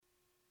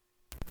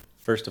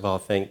First of all,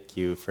 thank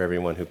you for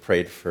everyone who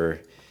prayed for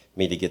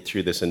me to get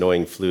through this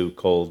annoying flu,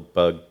 cold,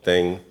 bug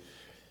thing.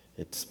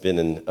 It's been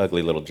an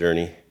ugly little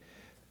journey,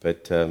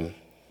 but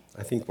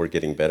I think we're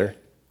getting better.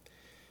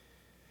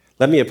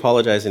 Let me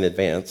apologize in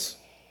advance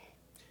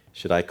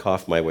should I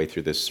cough my way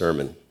through this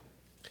sermon.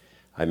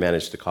 I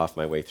managed to cough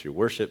my way through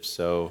worship,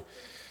 so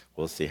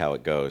we'll see how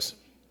it goes.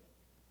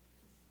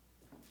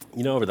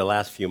 You know, over the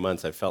last few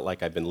months, I felt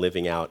like I've been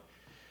living out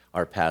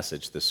our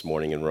passage this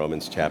morning in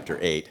Romans chapter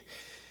 8.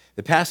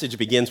 The passage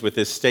begins with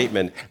this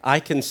statement: I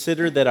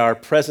consider that our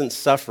present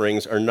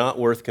sufferings are not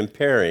worth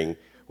comparing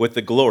with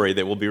the glory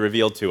that will be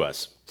revealed to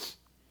us.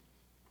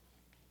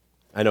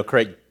 I know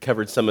Craig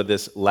covered some of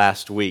this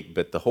last week,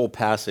 but the whole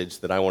passage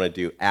that I want to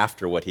do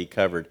after what he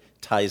covered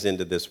ties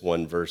into this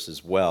one verse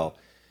as well.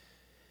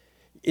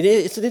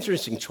 It's an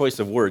interesting choice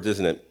of words,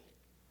 isn't it?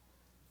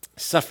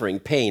 Suffering,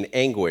 pain,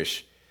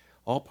 anguish,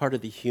 all part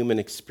of the human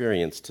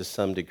experience to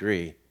some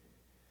degree.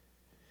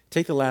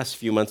 Take the last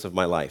few months of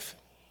my life,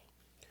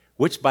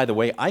 which, by the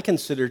way, I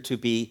consider to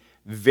be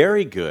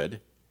very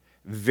good,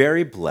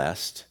 very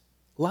blessed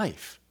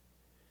life.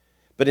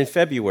 But in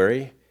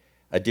February,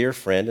 a dear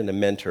friend and a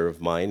mentor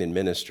of mine in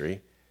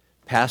ministry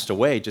passed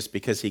away just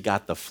because he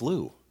got the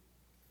flu.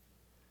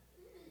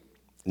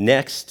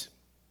 Next,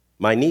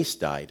 my niece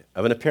died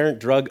of an apparent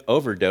drug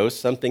overdose,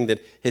 something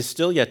that is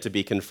still yet to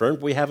be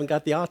confirmed. We haven't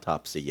got the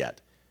autopsy yet.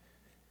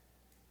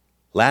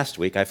 Last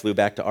week, I flew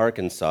back to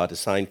Arkansas to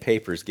sign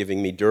papers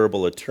giving me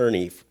durable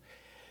attorney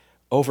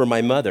over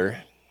my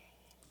mother,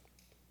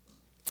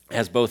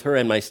 as both her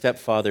and my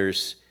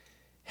stepfather's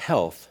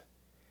health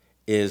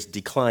is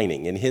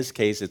declining. In his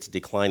case, it's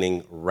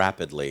declining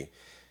rapidly.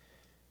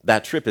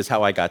 That trip is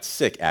how I got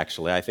sick,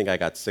 actually. I think I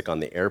got sick on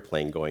the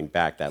airplane going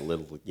back, that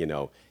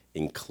little,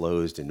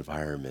 enclosed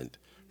environment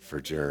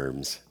for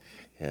germs.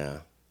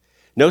 Yeah.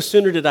 No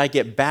sooner did I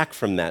get back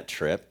from that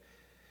trip,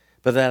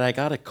 but that I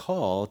got a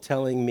call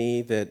telling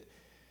me that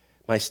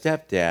my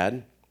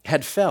stepdad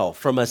had fell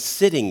from a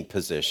sitting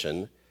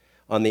position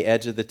on the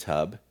edge of the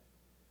tub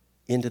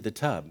into the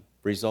tub,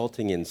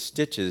 resulting in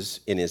stitches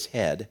in his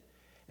head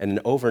and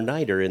an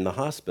overnighter in the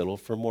hospital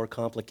for more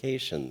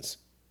complications.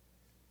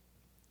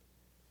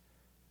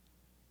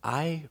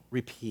 I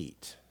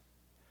repeat,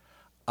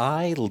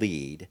 I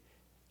lead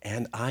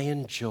and I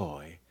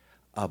enjoy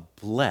a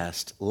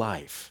blessed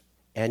life,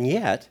 and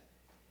yet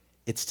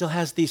it still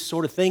has these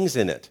sort of things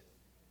in it.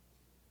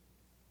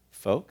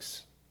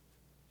 Folks,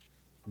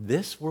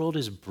 this world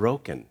is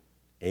broken.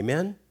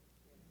 Amen?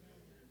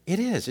 It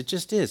is. It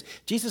just is.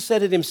 Jesus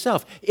said it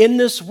himself. In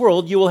this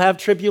world, you will have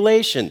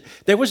tribulation.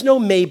 There was no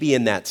maybe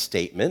in that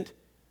statement.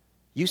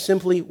 You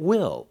simply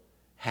will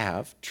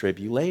have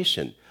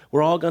tribulation.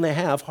 We're all going to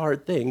have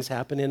hard things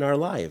happen in our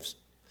lives.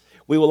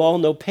 We will all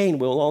know pain.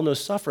 We will all know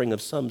suffering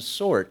of some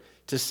sort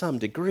to some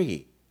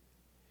degree.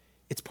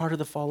 It's part of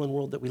the fallen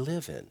world that we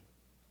live in.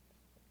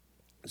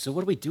 So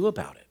what do we do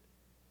about it?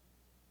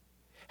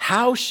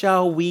 How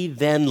shall we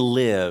then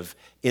live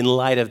in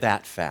light of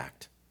that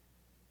fact?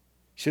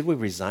 Should we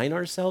resign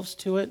ourselves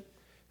to it?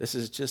 This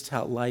is just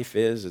how life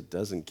is. It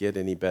doesn't get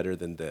any better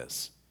than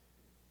this.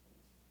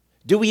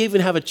 Do we even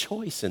have a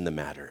choice in the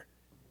matter?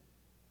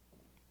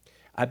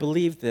 I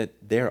believe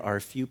that there are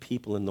few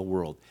people in the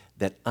world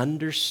that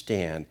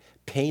understand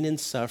pain and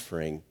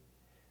suffering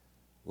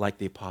like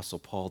the Apostle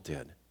Paul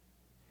did.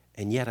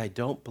 And yet I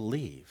don't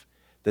believe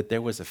that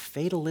there was a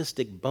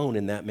fatalistic bone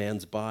in that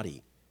man's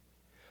body.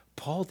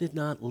 Paul did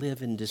not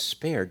live in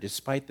despair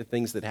despite the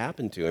things that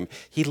happened to him.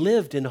 He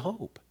lived in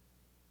hope.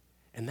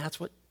 And that's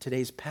what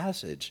today's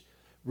passage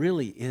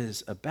really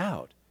is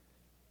about.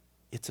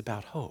 It's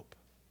about hope.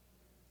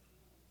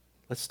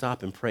 Let's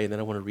stop and pray, and then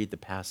I want to read the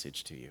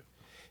passage to you.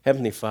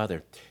 Heavenly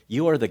Father,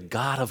 you are the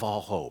God of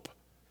all hope.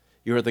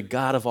 You are the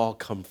God of all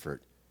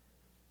comfort.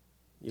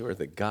 You are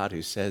the God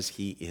who says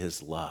he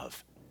is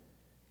love.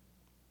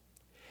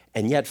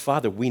 And yet,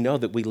 Father, we know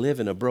that we live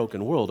in a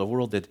broken world, a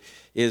world that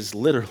is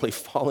literally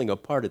falling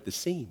apart at the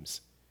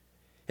seams.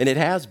 And it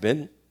has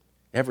been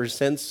ever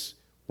since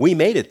we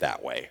made it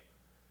that way.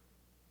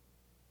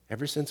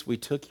 Ever since we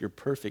took your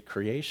perfect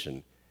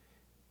creation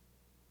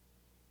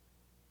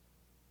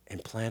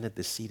and planted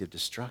the seed of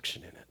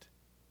destruction in it.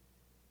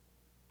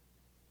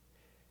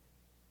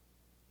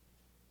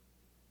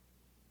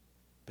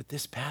 But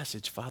this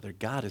passage, Father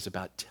God, is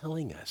about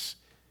telling us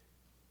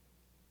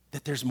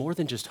that there's more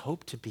than just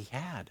hope to be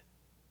had.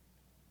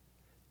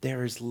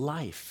 There is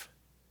life.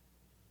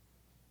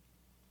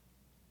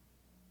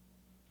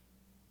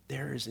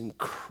 There is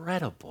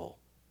incredible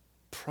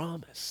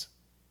promise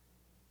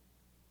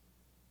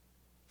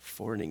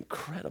for an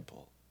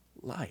incredible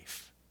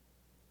life,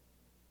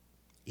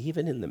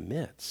 even in the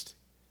midst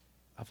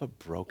of a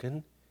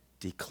broken,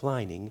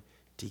 declining,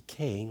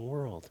 decaying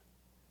world.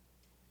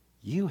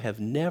 You have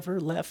never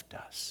left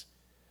us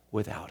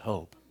without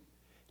hope.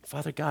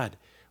 Father God,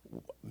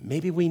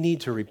 maybe we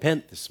need to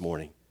repent this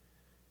morning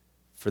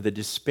for the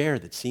despair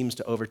that seems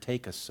to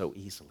overtake us so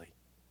easily.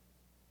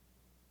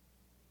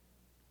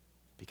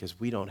 Because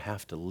we don't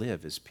have to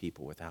live as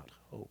people without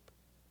hope.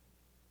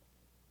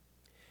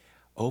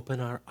 Open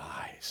our eyes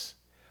eyes,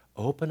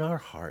 open our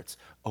hearts,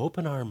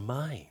 open our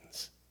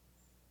minds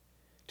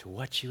to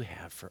what you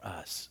have for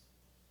us.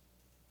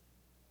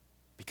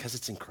 Because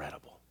it's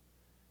incredible.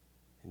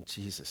 In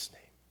Jesus'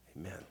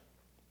 name,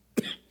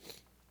 amen.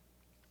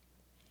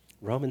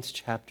 Romans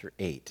chapter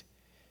 8,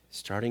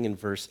 starting in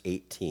verse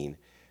 18.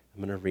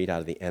 I'm going to read out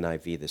of the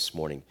NIV this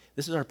morning.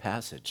 This is our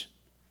passage.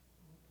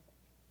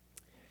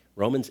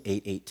 Romans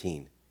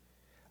 8:18.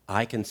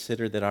 I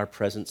consider that our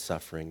present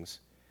sufferings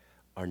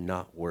are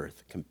not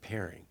worth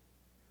comparing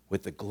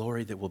with the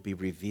glory that will be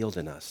revealed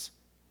in us.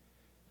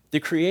 The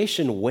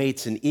creation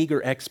waits in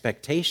eager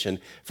expectation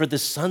for the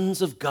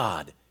sons of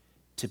God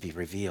to be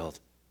revealed.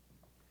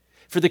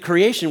 For the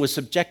creation was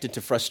subjected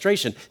to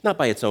frustration, not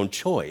by its own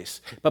choice,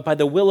 but by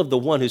the will of the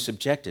one who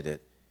subjected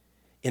it,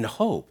 in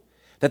hope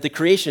that the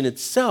creation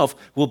itself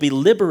will be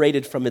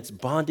liberated from its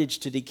bondage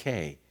to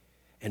decay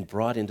and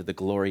brought into the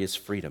glorious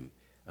freedom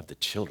of the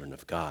children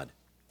of God.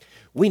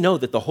 We know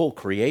that the whole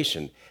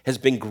creation has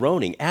been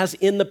groaning, as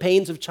in the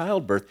pains of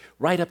childbirth,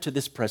 right up to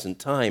this present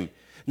time.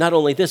 Not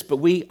only this, but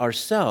we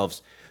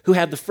ourselves, who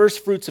have the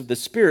first fruits of the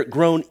Spirit,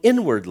 groan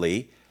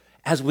inwardly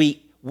as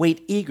we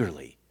wait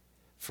eagerly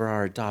for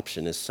our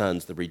adoption as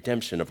sons, the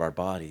redemption of our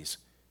bodies.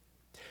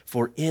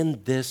 For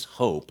in this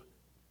hope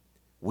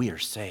we are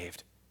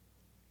saved.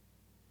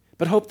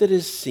 But hope that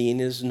is seen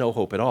is no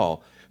hope at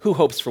all. Who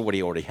hopes for what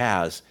he already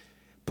has?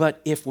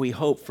 But if we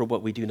hope for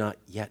what we do not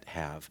yet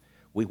have,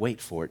 we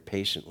wait for it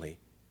patiently.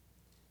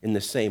 In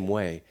the same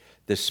way,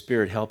 the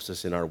Spirit helps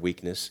us in our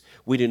weakness.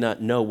 We do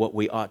not know what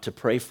we ought to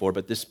pray for,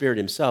 but the Spirit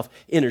himself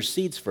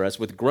intercedes for us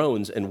with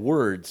groans and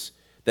words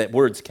that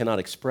words cannot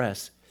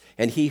express.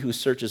 And he who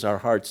searches our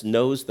hearts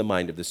knows the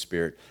mind of the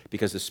Spirit,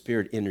 because the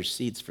Spirit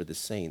intercedes for the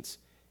saints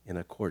in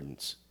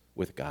accordance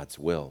with God's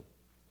will.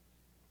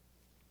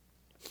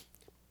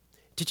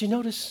 Did you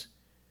notice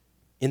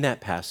in that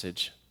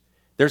passage,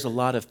 there's a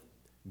lot of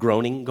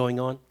groaning going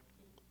on?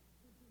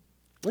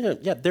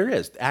 Yeah, there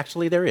is.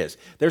 Actually, there is.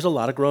 There's a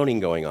lot of groaning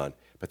going on,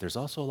 but there's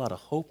also a lot of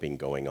hoping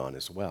going on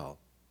as well.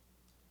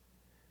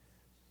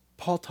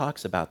 Paul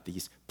talks about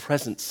these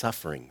present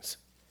sufferings.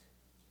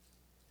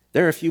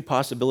 There are a few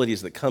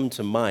possibilities that come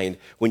to mind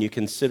when you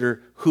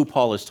consider who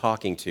Paul is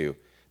talking to,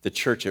 the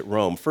church at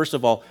Rome. First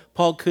of all,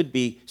 Paul could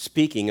be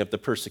speaking of the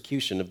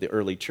persecution of the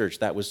early church.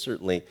 That was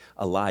certainly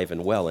alive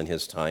and well in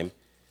his time.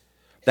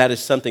 That is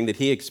something that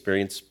he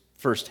experienced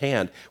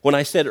firsthand. When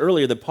I said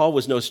earlier that Paul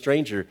was no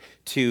stranger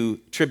to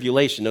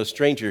tribulation, no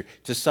stranger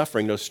to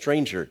suffering, no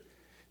stranger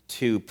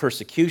to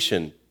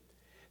persecution,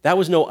 that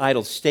was no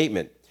idle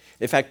statement.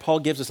 In fact, Paul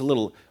gives us a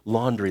little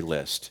laundry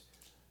list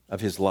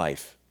of his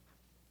life.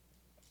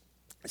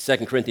 2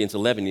 Corinthians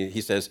 11,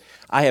 he says,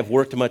 I have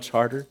worked much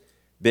harder,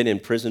 been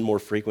in prison more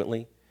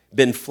frequently,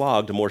 been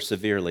flogged more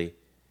severely,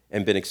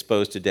 and been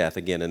exposed to death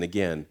again and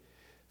again.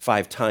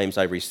 5 times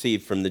I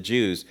received from the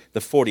Jews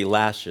the 40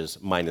 lashes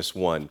minus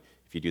 1.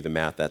 If you do the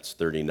math, that's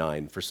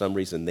 39. For some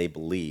reason, they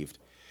believed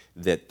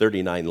that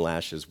 39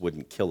 lashes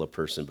wouldn't kill a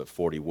person, but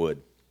 40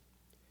 would.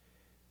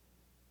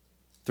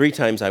 3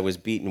 times I was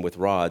beaten with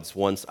rods.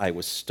 Once I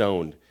was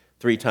stoned.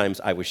 3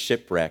 times I was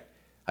shipwrecked.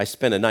 I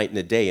spent a night and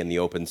a day in the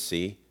open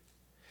sea.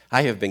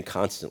 I have been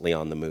constantly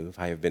on the move.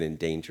 I have been in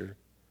danger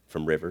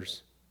from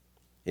rivers,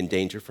 in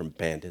danger from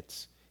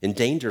bandits, in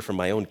danger from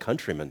my own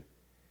countrymen,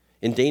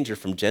 in danger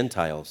from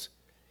Gentiles,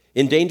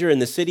 in danger in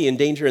the city, in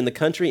danger in the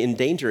country, in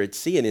danger at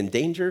sea, and in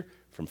danger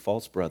from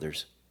false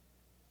brothers.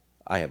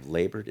 I have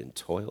labored and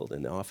toiled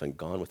and often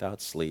gone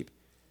without sleep.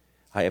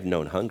 I have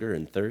known hunger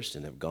and thirst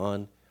and have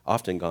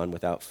often gone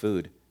without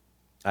food.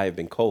 I have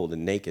been cold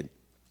and naked.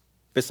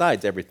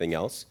 Besides everything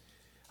else,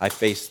 I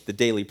face the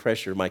daily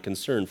pressure of my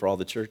concern for all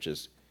the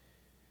churches.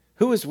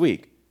 Who is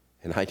weak,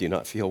 and I do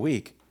not feel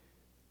weak?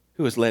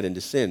 Who is led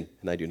into sin,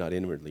 and I do not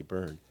inwardly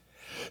burn?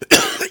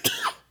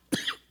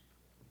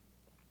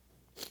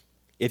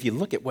 If you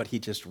look at what he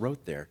just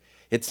wrote there,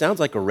 it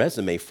sounds like a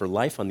resume for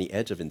life on the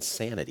edge of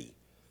insanity.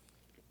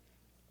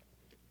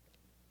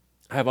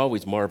 I have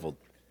always marveled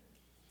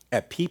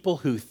at people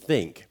who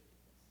think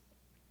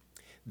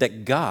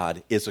that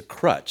God is a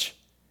crutch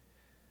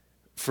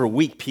for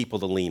weak people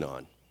to lean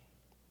on.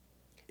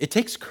 It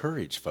takes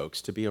courage,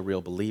 folks, to be a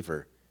real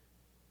believer.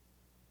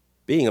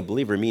 Being a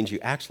believer means you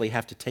actually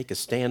have to take a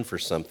stand for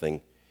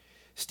something.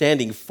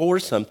 Standing for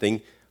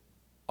something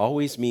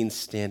always means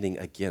standing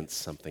against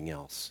something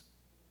else.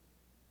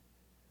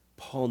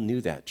 Paul knew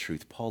that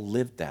truth. Paul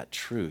lived that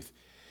truth.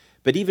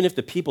 But even if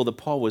the people that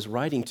Paul was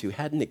writing to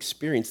hadn't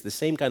experienced the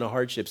same kind of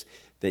hardships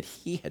that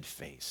he had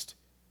faced,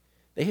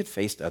 they had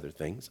faced other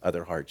things,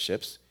 other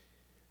hardships.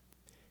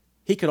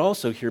 He could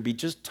also here be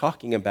just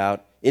talking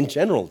about, in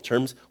general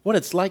terms, what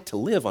it's like to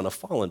live on a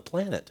fallen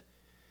planet.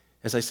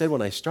 As I said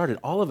when I started,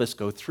 all of us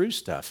go through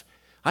stuff.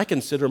 I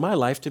consider my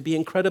life to be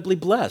incredibly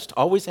blessed,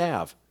 always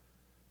have.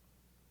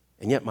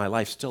 And yet my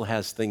life still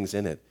has things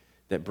in it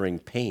that bring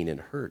pain and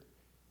hurt.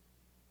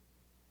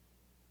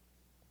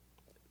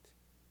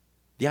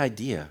 The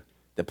idea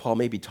that Paul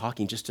may be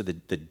talking just to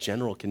the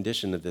general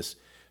condition of this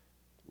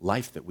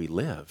life that we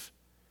live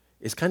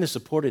is kind of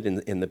supported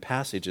in the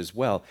passage as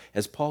well,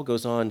 as Paul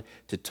goes on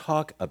to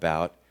talk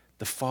about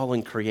the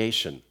fallen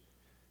creation,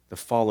 the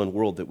fallen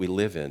world that we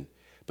live in.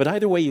 But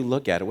either way you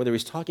look at it, whether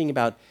he's talking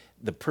about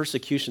the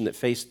persecution that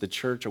faced the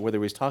church or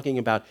whether he's talking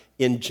about,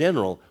 in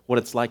general, what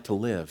it's like to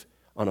live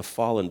on a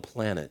fallen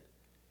planet,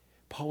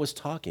 Paul was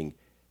talking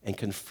and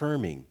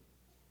confirming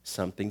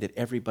something that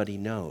everybody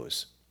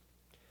knows.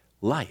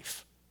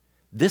 Life,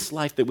 this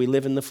life that we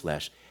live in the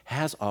flesh,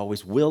 has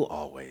always, will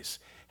always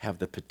have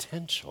the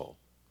potential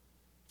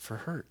for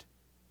hurt,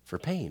 for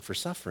pain, for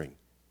suffering.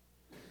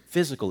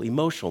 Physical,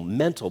 emotional,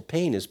 mental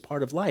pain is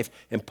part of life.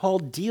 And Paul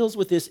deals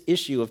with this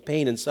issue of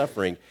pain and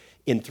suffering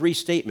in 3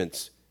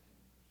 statements,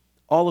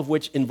 all of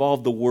which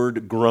involve the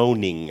word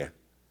groaning.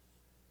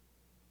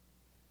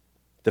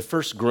 The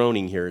first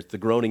groaning here is the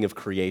groaning of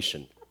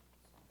creation.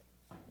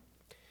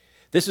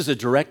 This is a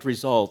direct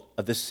result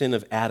of the sin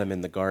of Adam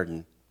in the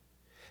garden.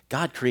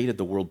 God created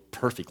the world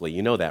perfectly.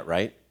 You know that,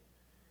 right?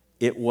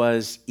 It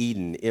was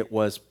Eden. It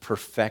was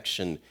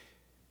perfection.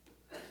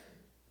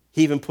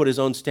 He even put his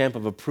own stamp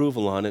of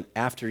approval on it.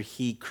 After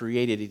he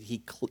created it,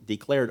 he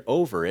declared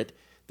over it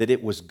that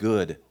it was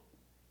good.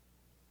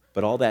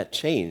 But all that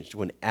changed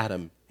when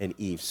Adam and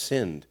Eve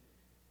sinned.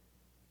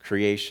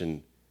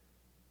 Creation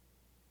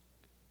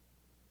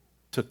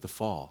took the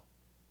fall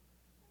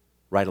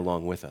right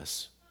along with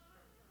us.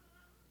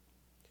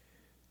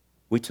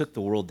 We took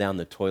the world down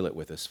the toilet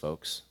with us,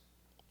 folks.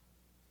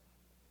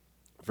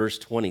 Verse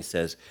 20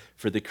 says,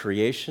 "For the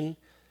creation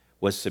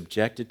was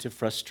subjected to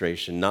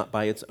frustration, not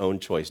by its own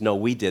choice." No,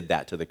 we did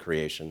that to the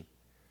creation,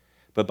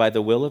 but by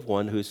the will of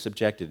one who is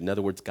subjected. In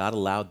other words, God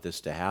allowed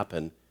this to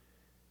happen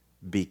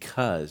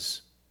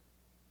because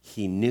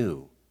he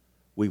knew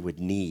we would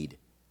need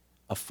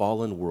a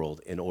fallen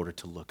world in order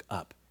to look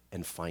up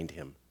and find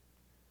him.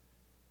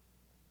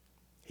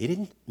 He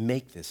didn't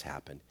make this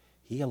happen.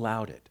 He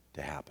allowed it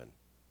to happen.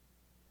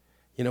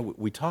 You know,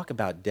 we talk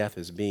about death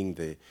as being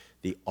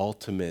the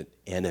ultimate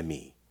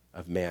enemy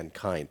of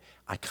mankind.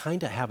 I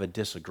kind of have a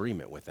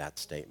disagreement with that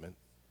statement.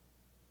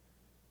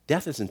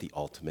 Death isn't the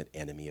ultimate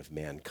enemy of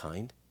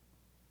mankind.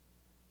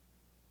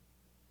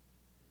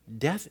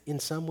 Death, in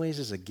some ways,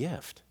 is a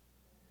gift.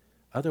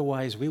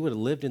 Otherwise, we would have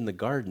lived in the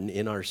garden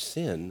in our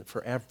sin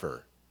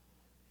forever,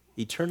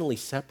 eternally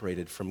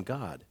separated from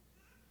God.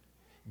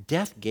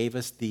 Death gave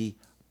us the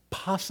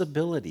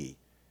possibility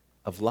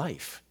of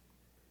life,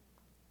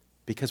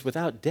 because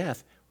without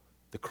death,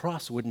 the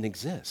cross wouldn't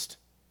exist.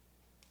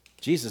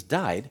 Jesus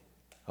died,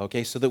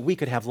 okay, so that we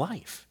could have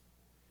life.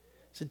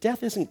 So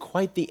death isn't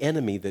quite the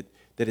enemy that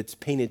it's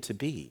painted to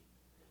be.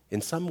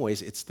 In some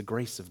ways, it's the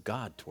grace of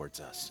God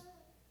towards us.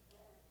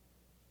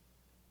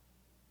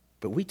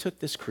 But we took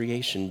this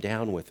creation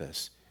down with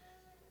us.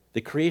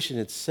 The creation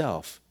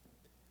itself,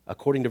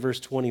 according to verse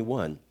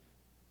 21,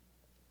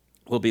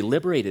 will be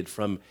liberated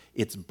from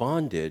its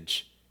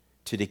bondage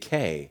to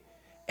decay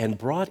and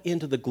brought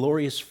into the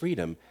glorious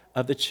freedom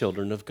of the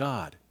children of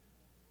God.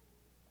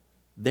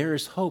 There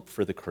is hope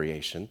for the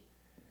creation,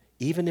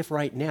 even if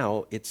right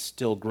now it's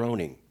still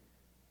groaning.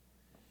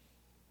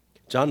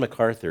 John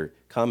MacArthur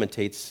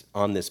commentates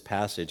on this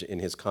passage in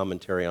his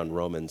commentary on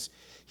Romans.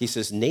 He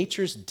says,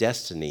 "Nature's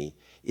destiny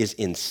is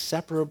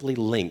inseparably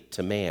linked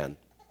to man.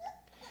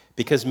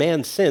 Because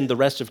man sinned, the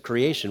rest of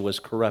creation was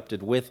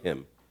corrupted with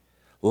him.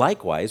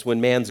 Likewise,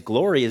 when man's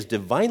glory is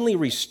divinely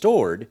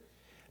restored,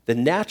 the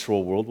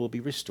natural world will be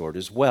restored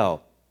as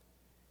well."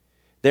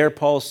 There,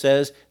 Paul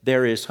says,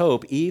 there is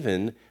hope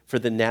even for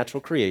the natural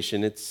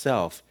creation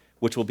itself,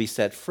 which will be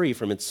set free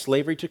from its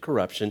slavery to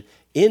corruption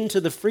into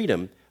the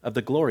freedom of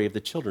the glory of the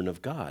children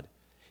of God.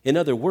 In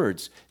other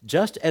words,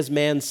 just as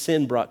man's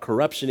sin brought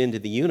corruption into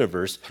the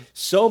universe,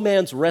 so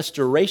man's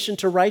restoration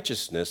to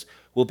righteousness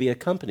will be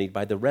accompanied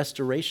by the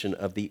restoration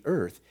of the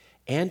earth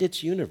and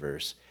its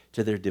universe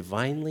to their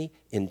divinely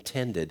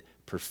intended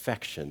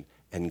perfection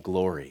and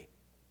glory.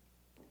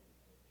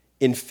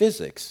 In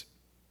physics,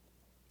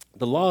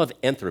 the law of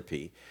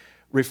entropy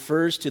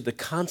refers to the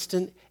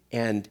constant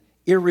and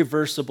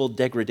irreversible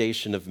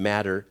degradation of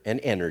matter and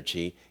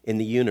energy in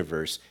the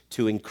universe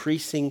to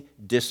increasing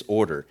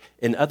disorder.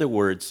 In other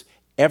words,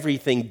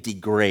 everything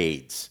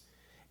degrades.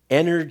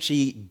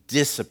 Energy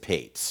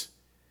dissipates.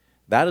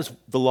 That is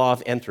the law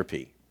of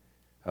entropy.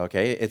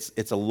 Okay?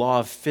 It's a law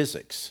of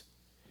physics.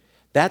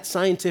 That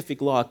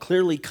scientific law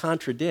clearly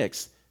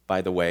contradicts,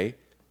 by the way,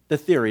 the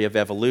theory of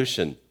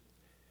evolution,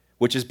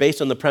 which is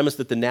based on the premise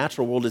that the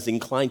natural world is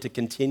inclined to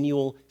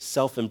continual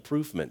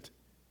self-improvement.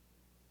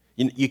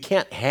 You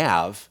can't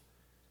have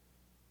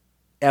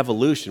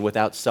evolution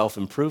without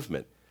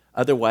self-improvement.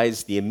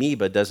 Otherwise, the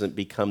amoeba doesn't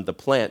become the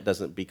plant,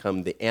 doesn't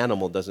become the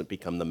animal, doesn't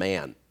become the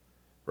man,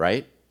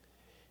 right?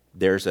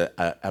 There's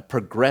a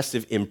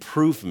progressive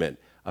improvement,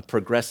 a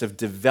progressive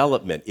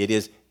development. It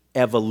is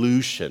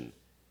evolution.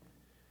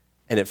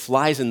 And it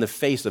flies in the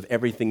face of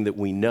everything that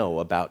we know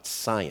about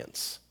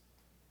science.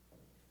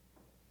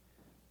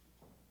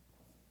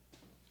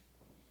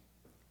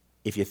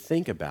 If you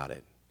think about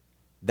it,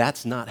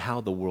 that's not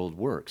how the world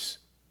works.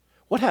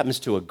 What happens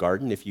to a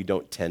garden if you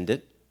don't tend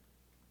it?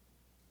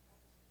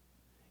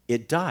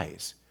 it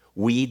dies.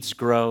 Weeds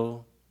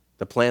grow,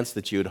 the plants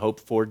that you had hoped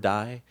for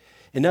die.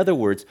 In other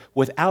words,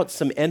 without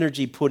some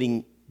energy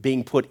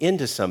being put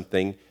into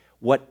something,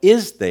 what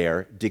is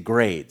there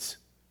degrades.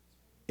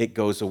 It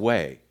goes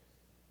away.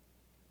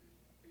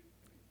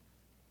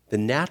 The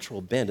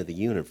natural bent of the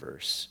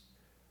universe,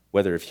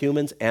 whether of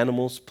humans,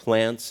 animals,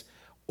 plants,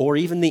 or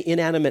even the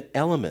inanimate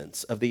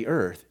elements of the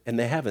earth and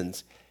the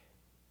heavens,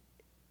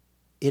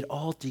 it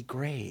all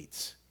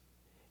degrades.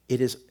 It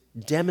is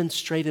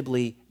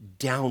demonstrably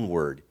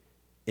downward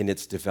in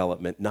its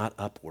development, not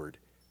upward.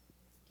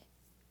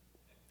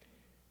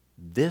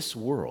 This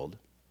world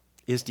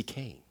is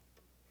decaying.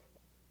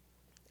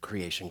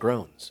 Creation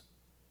groans.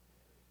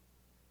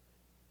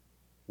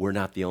 We're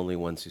not the only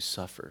ones who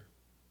suffer.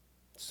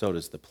 So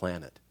does the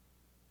planet.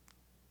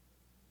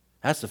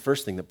 That's the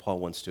first thing that Paul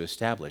wants to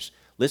establish.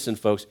 Listen,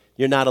 folks,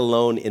 you're not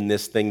alone in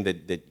this thing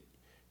that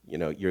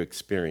you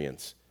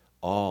experience.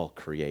 All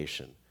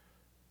creation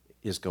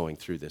is going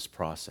through this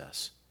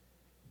process.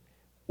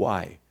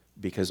 Why?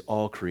 Because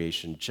all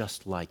creation,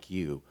 just like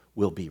you,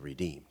 will be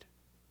redeemed.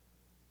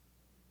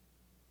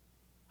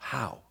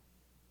 How?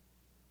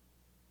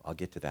 I'll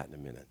get to that in a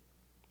minute.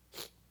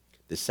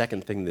 The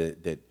second thing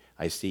that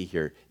I see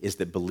here is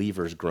that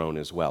believers groan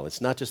as well.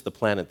 It's not just the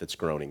planet that's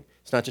groaning.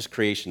 It's not just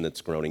creation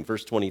that's groaning.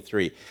 Verse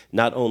 23,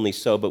 not only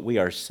so, but we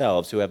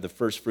ourselves who have the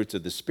first fruits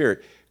of the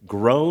Spirit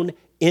groan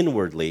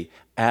inwardly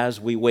as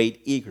we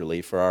wait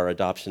eagerly for our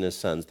adoption as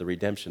sons, the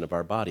redemption of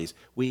our bodies.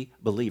 We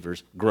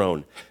believers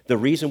groan. The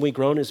reason we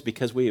groan is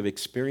because we have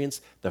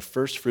experienced the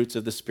first fruits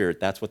of the Spirit.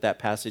 That's what that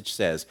passage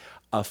says,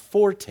 a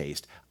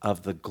foretaste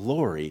of the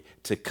glory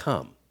to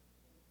come.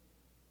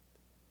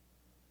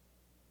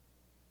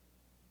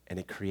 And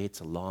it creates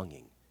a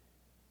longing,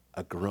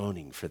 a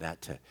groaning for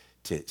that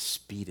to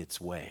speed its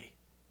way.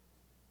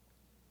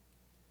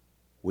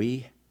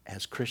 We,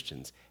 as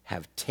Christians,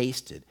 have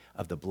tasted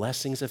of the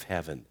blessings of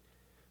heaven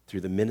through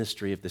the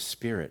ministry of the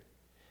Spirit.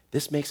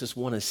 This makes us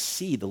want to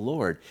see the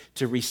Lord,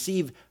 to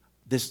receive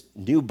this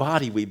new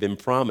body we've been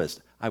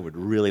promised. I would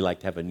really like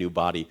to have a new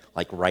body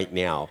like right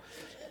now.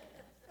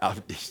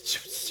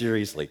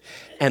 Seriously.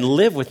 And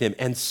live with Him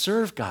and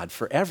serve God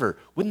forever.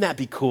 Wouldn't that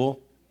be cool?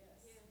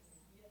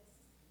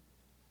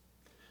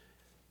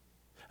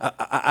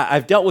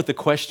 I've dealt with the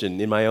question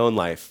in my own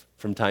life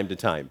from time to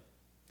time.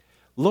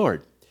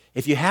 Lord,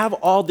 if you have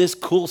all this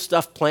cool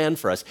stuff planned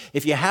for us,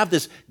 if you have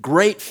this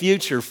great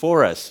future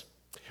for us,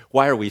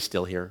 why are we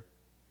still here?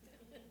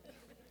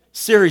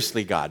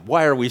 Seriously, God,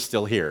 why are we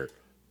still here?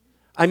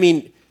 I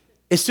mean,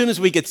 as soon as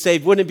we get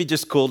saved, wouldn't it be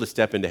just cool to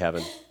step into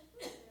heaven?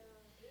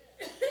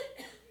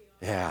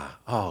 Yeah,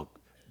 oh,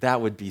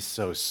 that would be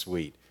so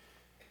sweet.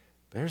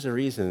 There's a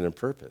reason and a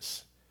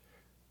purpose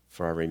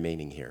for our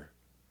remaining here.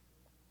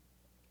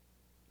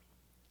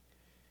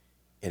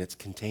 And it's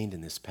contained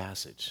in this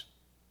passage.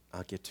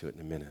 I'll get to it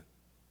in a minute.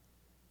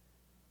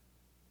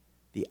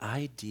 The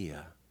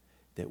idea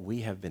that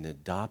we have been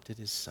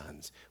adopted as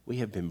sons, we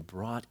have been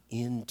brought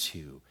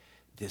into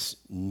this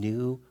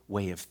new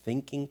way of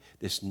thinking,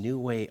 this new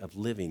way of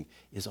living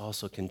is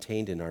also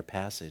contained in our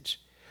passage.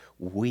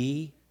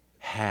 We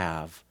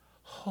have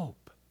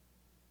hope.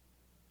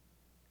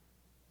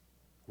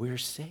 We're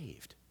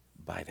saved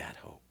by that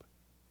hope.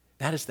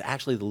 That is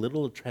actually the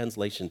literal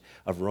translation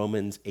of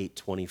Romans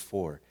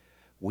 8:24.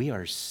 We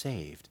are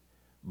saved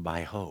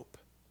by hope.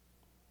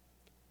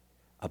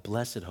 A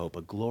blessed hope,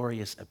 a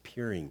glorious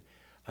appearing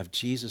of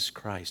Jesus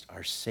Christ,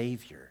 our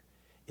Savior,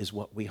 is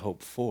what we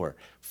hope for.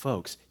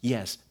 Folks,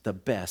 yes, the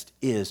best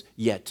is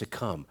yet to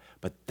come,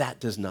 but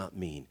that does not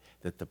mean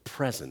that the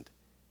present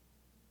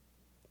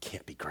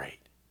can't be great.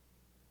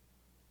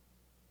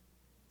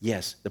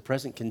 Yes, the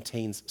present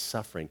contains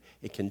suffering.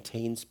 It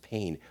contains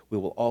pain. We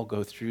will all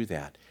go through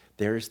that.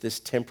 There is this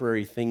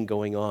temporary thing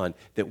going on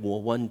that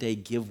will one day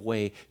give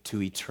way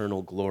to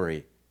eternal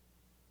glory.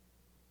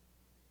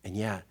 And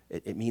yeah,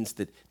 it means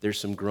that there's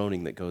some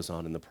groaning that goes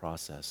on in the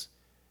process,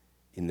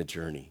 in the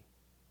journey.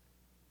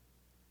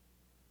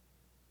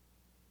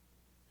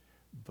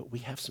 But we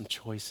have some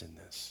choice in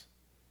this.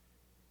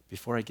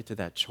 Before I get to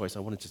that choice,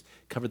 I want to just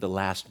cover the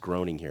last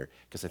groaning here,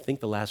 because I think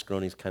the last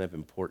groaning is kind of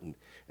important,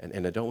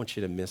 and I don't want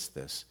you to miss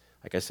this.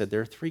 Like I said,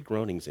 there are 3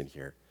 groanings in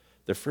here.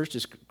 The first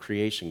is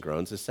creation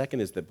groans. The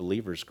second is that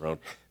believers groan.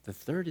 The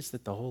third is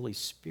that the Holy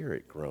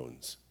Spirit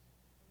groans.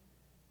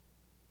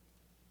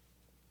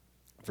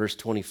 Verse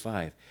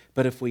 25,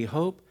 but if we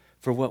hope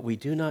for what we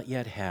do not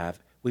yet have,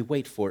 we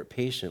wait for it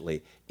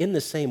patiently. In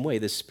the same way,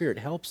 the Spirit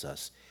helps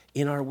us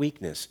in our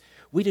weakness.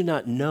 We do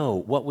not know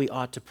what we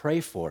ought to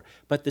pray for,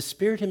 but the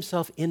Spirit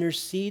Himself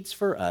intercedes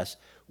for us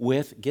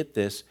with, get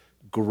this,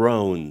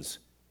 groans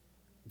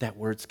that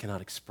words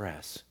cannot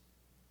express.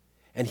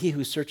 And He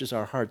who searches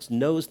our hearts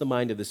knows the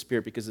mind of the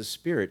Spirit, because the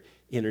Spirit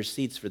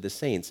intercedes for the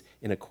saints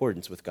in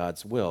accordance with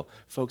God's will.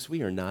 Folks,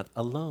 we are not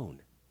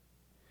alone.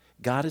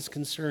 God is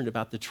concerned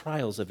about the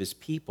trials of His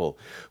people.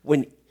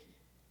 When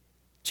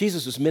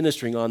Jesus was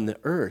ministering on the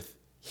earth,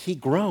 He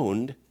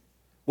groaned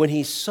when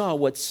He saw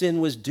what sin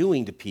was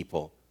doing to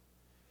people.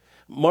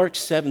 Mark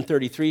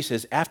 7:33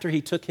 says, after He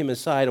took Him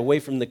aside away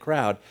from the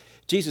crowd,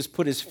 Jesus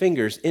put his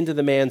fingers into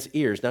the man's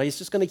ears. Now he's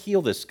just going to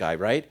heal this guy,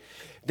 right?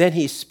 Then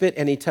he spit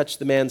and he touched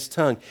the man's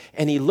tongue.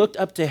 And he looked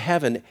up to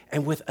heaven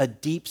and with a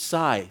deep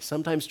sigh,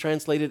 sometimes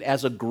translated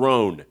as a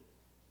groan,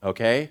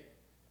 okay?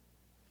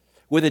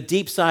 With a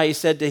deep sigh, he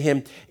said to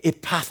him,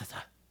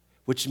 "Ephphatha,"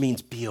 which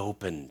means be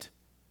opened.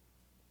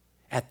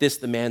 At this,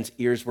 the man's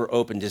ears were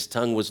opened, his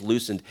tongue was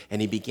loosened,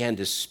 and he began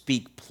to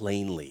speak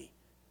plainly.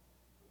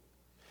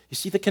 You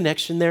see the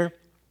connection there?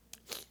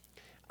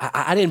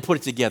 I didn't put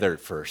it together at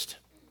first,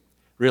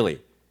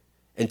 really,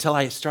 until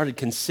I started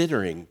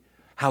considering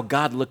how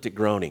God looked at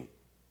groaning.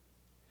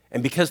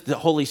 And because the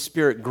Holy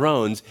Spirit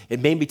groans, it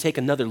made me take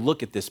another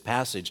look at this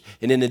passage,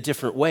 and in a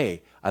different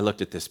way, I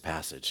looked at this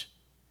passage.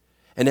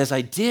 And as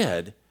I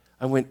did,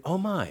 I went, oh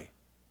my.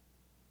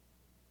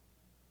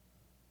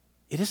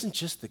 It isn't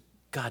just that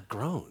God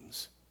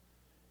groans.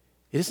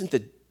 It isn't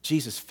that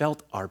Jesus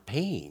felt our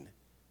pain.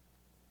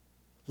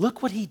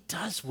 Look what he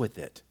does with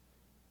it.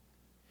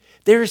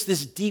 There's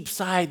this deep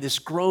sigh, this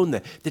groan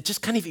that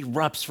just kind of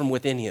erupts from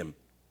within him.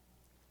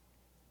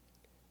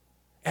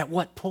 At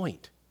what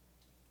point?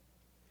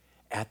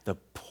 At the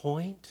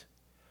point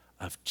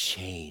of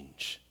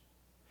change.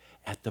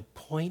 At the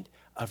point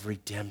of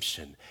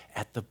redemption.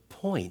 At the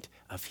point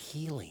of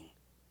healing.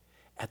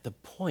 At the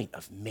point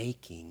of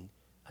making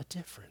a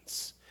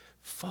difference.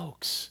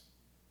 Folks,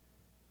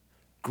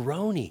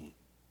 groaning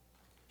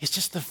is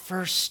just the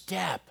first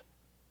step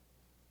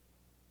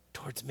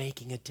towards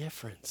making a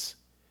difference.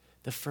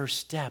 The first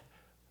step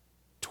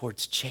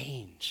towards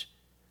change.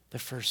 The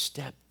first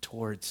step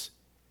towards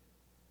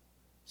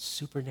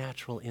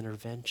supernatural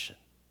intervention.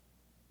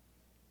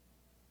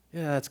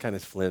 Yeah, that's kind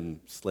of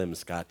slim,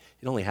 Scott.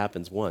 It only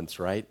happens once,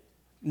 right?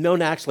 No,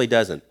 it actually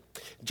doesn't.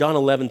 John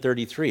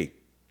 11:33,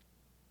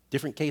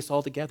 different case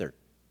altogether.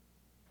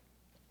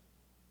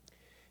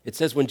 It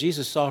says, when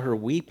Jesus saw her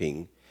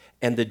weeping,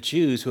 and the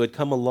Jews who had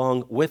come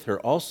along with her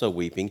also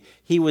weeping,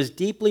 he was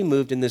deeply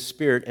moved in the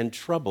spirit and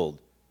troubled.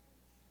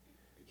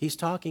 He's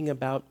talking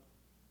about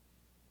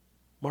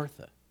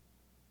Martha.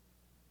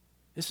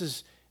 This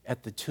is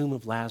at the tomb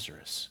of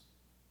Lazarus.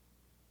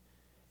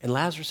 And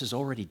Lazarus is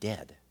already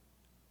dead.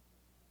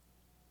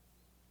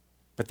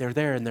 But they're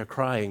there and they're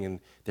crying and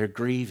they're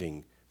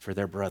grieving for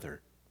their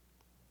brother,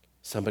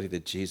 somebody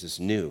that Jesus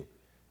knew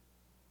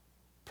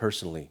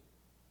personally,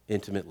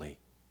 intimately,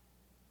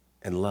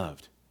 and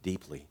loved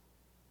deeply.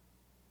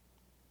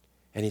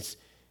 And his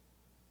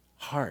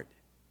heart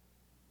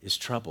is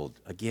troubled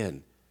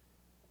again,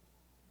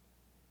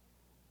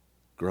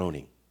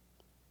 groaning.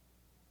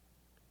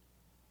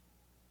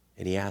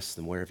 And he asks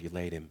them, where have you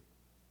laid him?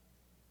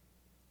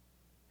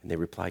 And they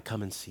reply,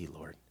 come and see,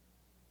 Lord.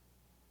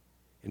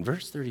 In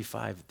verse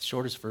 35, the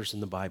shortest verse in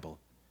the Bible,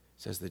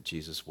 says that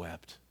Jesus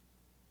wept.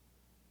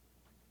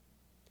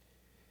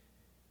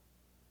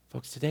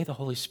 Folks, today the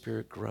Holy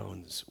Spirit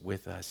groans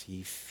with us.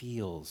 He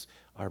feels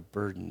our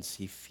burdens.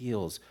 He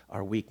feels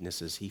our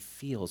weaknesses. He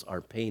feels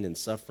our pain and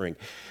suffering.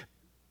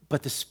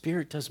 But the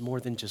Spirit does more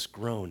than just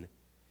groan.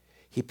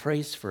 He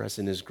prays for us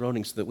in his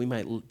groaning so that we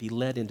might be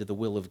led into the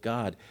will of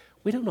God.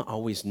 We don't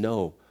always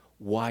know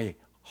why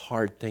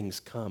hard things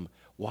come,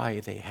 why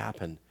they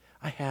happen.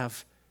 I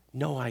have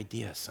no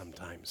idea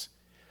sometimes.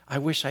 I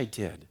wish I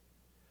did.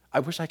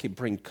 I wish I could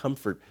bring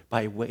comfort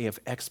by way of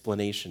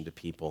explanation to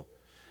people,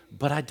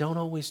 but I don't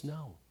always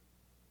know.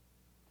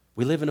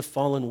 We live in a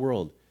fallen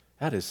world.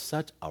 That is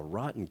such a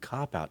rotten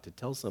cop-out to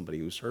tell somebody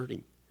who's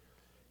hurting.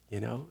 You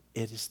know,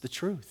 it is the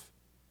truth.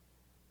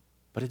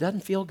 But it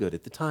doesn't feel good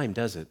at the time,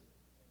 does it?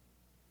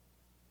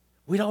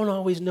 We don't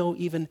always know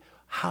even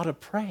how to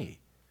pray.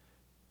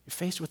 You're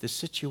faced with a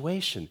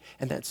situation,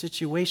 and that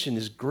situation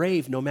is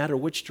grave no matter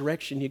which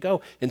direction you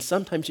go, and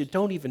sometimes you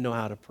don't even know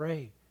how to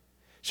pray.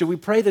 Should we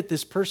pray that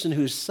this person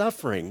who's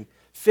suffering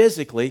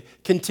physically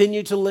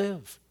continue to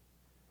live?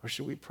 Or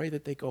should we pray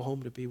that they go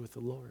home to be with the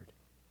Lord?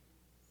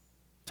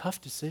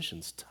 Tough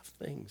decisions, tough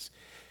things.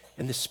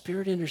 And the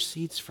Spirit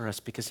intercedes for us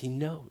because he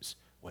knows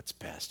what's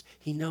best.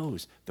 He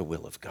knows the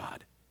will of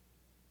God,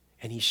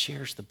 and he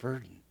shares the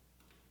burden.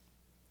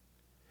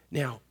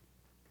 Now,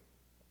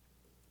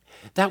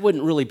 that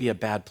wouldn't really be a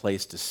bad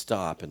place to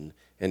stop and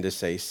to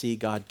say, see,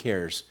 God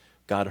cares.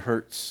 God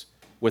hurts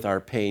with our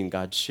pain.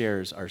 God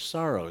shares our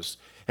sorrows.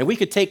 And we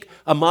could take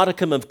a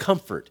modicum of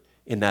comfort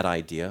in that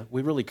idea.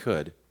 We really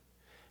could.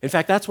 In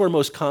fact, that's where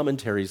most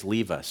commentaries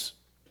leave us.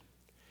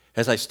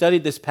 As I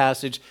studied this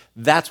passage,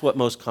 that's what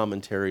most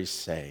commentaries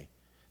say.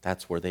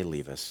 That's where they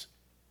leave us.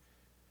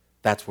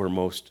 That's where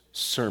most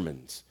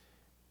sermons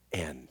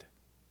end.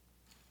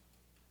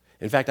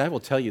 In fact, I will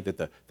tell you that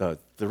the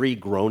three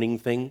groaning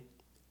thing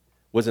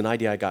was an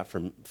idea I got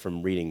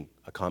from reading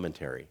a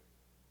commentary.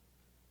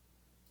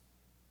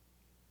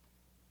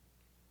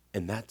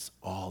 And that's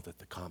all that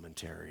the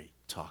commentary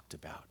talked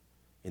about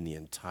in the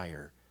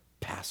entire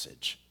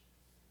passage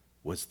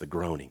was the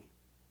groaning.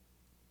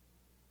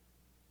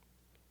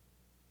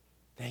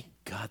 Thank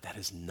God that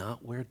is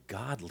not where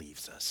God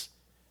leaves us.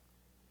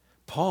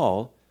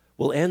 Paul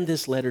will end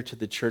this letter to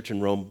the church in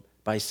Rome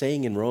by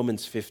saying in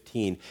Romans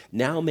 15,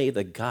 now may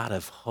the God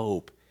of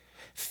hope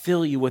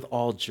fill you with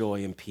all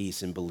joy and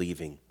peace in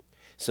believing,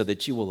 so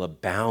that you will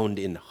abound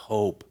in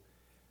hope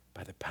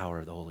by the power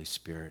of the Holy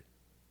Spirit.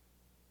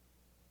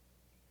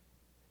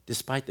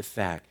 Despite the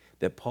fact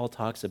that Paul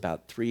talks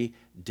about 3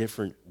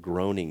 different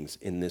groanings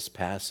in this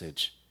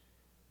passage,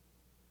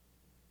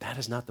 that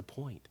is not the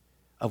point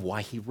of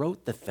why he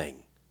wrote the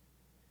thing.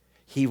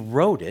 He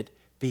wrote it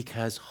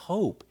because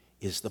hope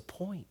is the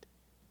point.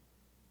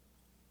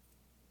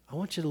 I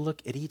want you to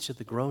look at each of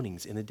the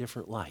groanings in a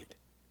different light.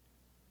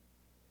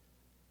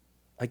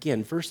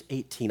 Again, verse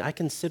 18, I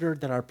consider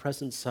that our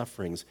present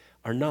sufferings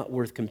are not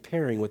worth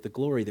comparing with the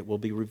glory that will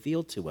be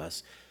revealed to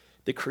us.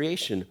 The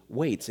creation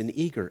waits in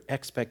eager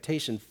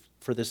expectation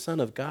for the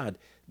sons of God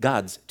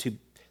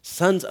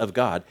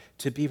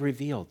to be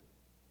revealed.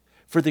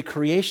 For the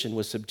creation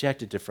was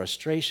subjected to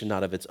frustration,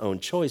 not of its own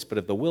choice, but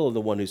of the will of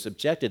the one who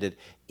subjected it,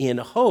 in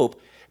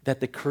hope that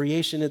the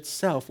creation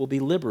itself will be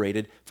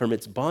liberated from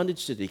its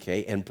bondage to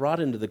decay and brought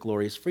into the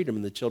glorious freedom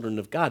of the children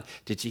of God.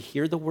 Did you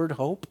hear the word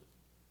hope?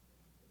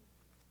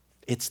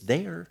 It's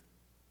there.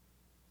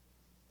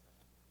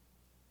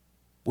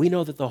 We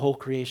know that the whole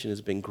creation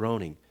has been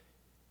groaning,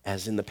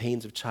 as in the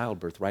pains of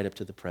childbirth, right up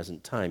to the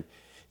present time.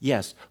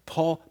 Yes,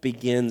 Paul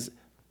begins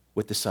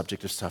with the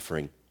subject of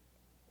suffering,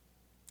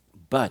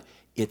 but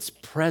it's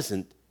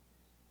present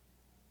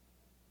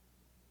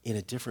in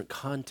a different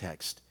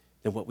context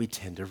than what we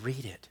tend to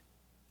read it.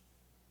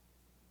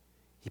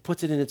 He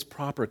puts it in its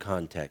proper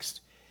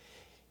context.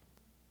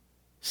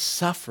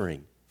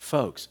 Suffering,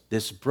 folks,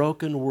 this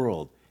broken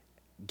world,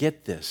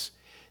 get this,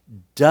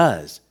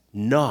 does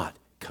not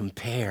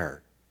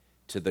compare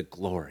to the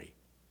glory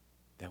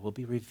that will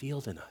be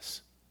revealed in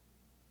us.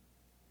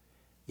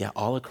 Yeah,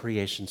 all of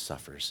creation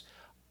suffers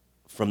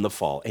from the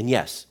fall. And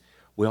yes,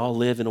 we all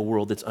live in a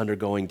world that's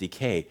undergoing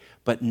decay,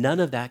 but none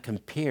of that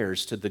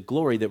compares to the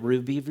glory that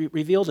will be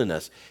revealed in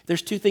us.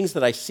 There's 2 things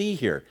that I see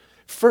here.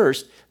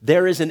 First,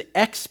 there is an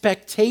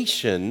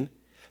expectation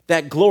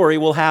that glory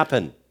will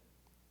happen.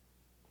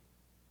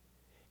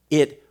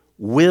 It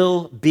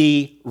will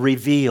be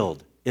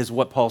revealed, is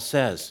what Paul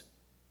says.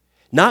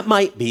 Not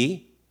might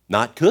be,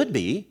 not could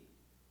be.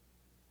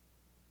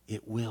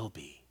 It will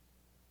be.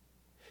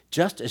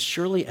 Just as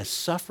surely as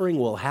suffering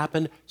will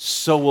happen,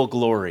 so will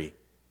glory.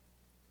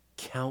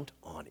 Count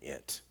on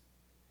it.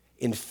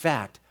 In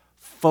fact,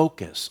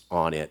 focus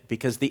on it,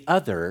 because the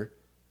other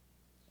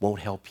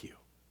won't help you.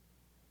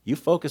 You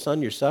focus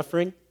on your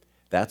suffering,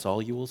 that's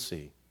all you will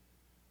see.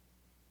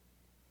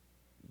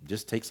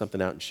 Just take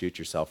something out and shoot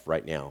yourself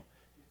right now,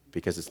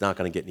 because it's not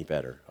going to get any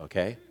better,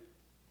 okay?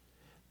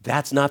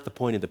 That's not the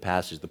point of the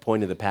passage. The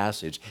point of the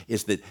passage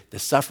is that the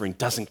suffering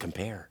doesn't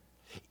compare.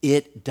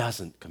 It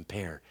doesn't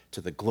compare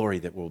to the glory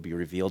that will be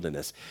revealed in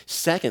us.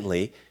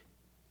 Secondly,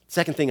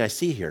 second thing I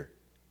see here,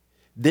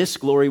 this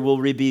glory will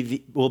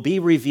be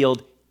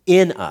revealed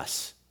in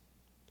us,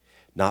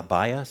 not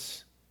by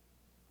us,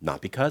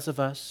 not because of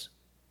us,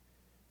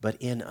 but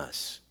in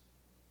us.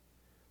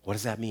 What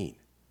does that mean?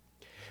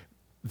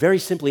 Very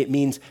simply, it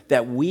means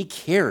that we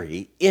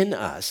carry in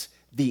us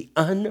the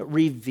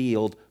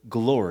unrevealed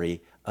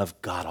glory of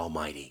God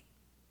Almighty.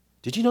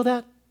 Did you know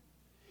that?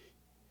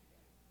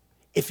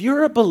 If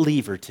you're a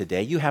believer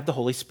today, you have the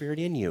Holy Spirit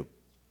in you.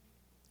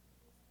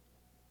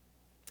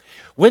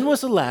 When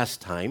was the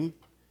last time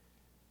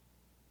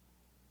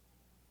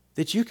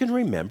that you can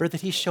remember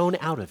that He shone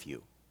out of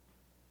you?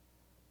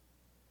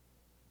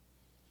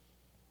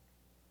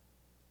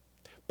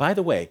 By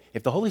the way,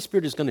 if the Holy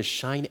Spirit is going to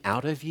shine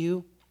out of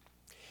you,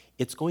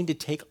 it's going to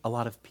take a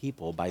lot of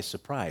people by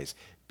surprise,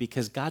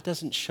 because God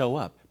doesn't show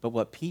up, but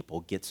what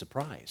people get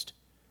surprised,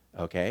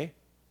 okay?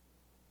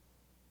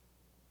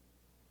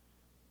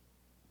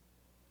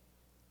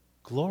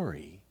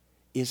 Glory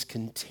is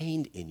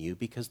contained in you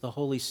because the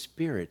Holy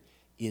Spirit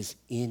is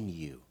in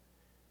you.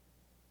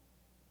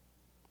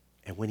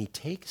 And when He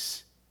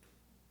takes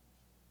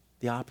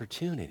the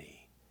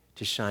opportunity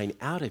to shine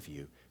out of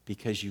you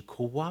because you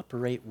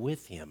cooperate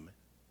with Him,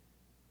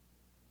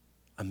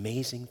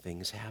 amazing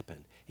things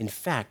happen. In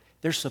fact,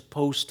 they're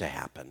supposed to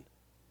happen.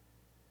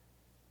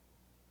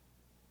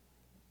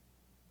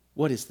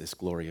 What is this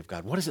glory of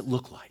God? What does it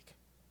look like?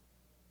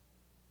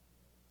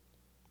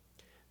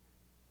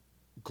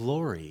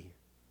 Glory,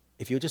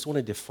 if you just want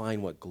to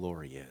define what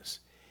glory is,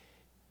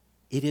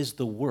 it is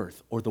the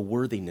worth or the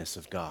worthiness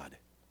of God.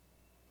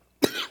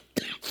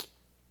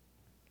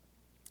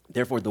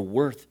 Therefore, the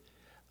worth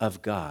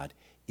of God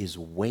is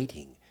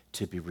waiting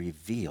to be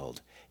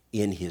revealed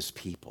in His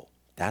people.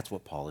 That's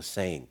what Paul is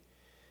saying.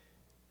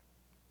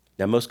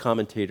 Now, most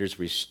commentators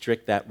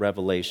restrict that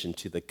revelation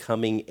to the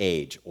coming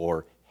age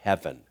or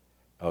heaven,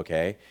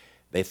 okay?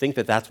 They think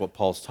that that's what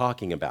Paul's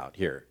talking about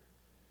here.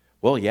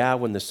 Well, yeah,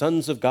 when the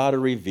sons of God are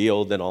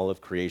revealed, then all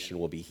of creation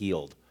will be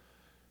healed.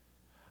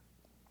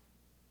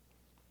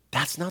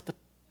 That's not the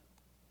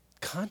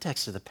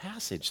context of the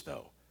passage,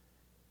 though.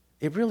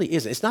 It really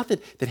isn't. It's not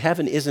that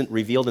heaven isn't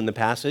revealed in the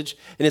passage,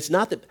 and it's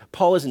not that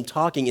Paul isn't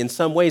talking in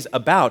some ways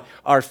about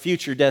our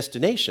future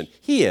destination.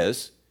 He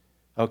is,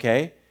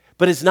 okay?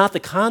 But it's not the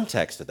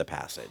context of the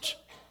passage.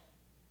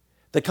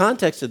 The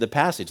context of the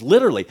passage,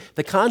 literally,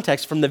 the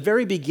context from the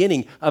very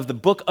beginning of the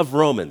book of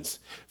Romans,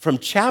 from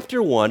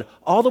chapter 1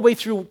 all the way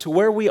through to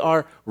where we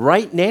are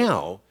right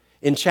now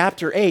in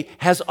chapter 8,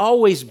 has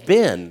always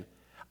been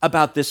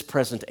about this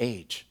present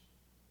age.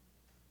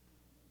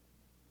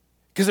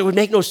 Because it would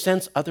make no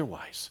sense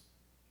otherwise.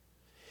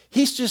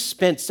 He's just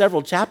spent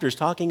several chapters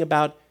talking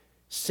about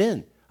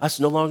sin, us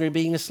no longer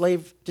being a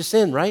slave to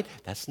sin, right?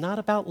 That's not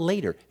about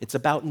later. It's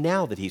about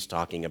now that he's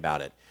talking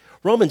about it.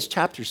 Romans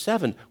chapter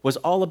 7 was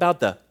all about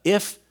the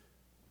if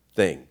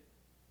thing.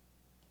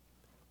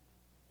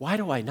 Why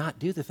do I not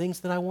do the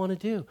things that I want to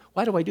do?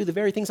 Why do I do the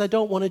very things I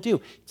don't want to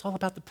do? It's all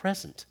about the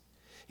present.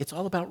 It's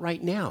all about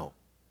right now.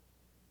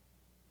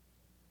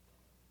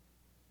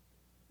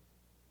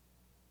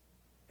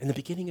 In the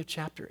beginning of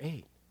chapter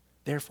 8,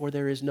 therefore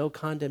there is no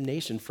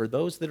condemnation for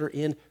those that are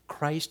in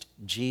Christ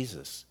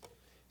Jesus.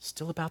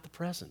 Still about the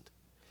present.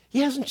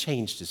 He hasn't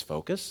changed his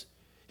focus.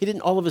 He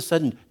didn't all of a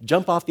sudden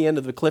jump off the end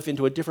of the cliff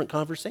into a different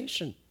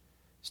conversation.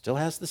 Still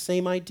has the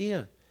same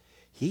idea.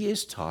 He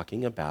is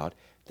talking about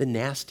the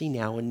nasty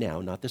now and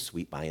now, not the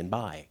sweet by and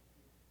by.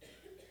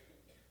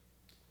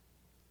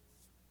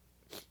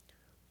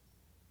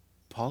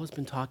 Paul has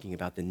been talking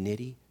about the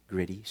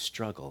nitty-gritty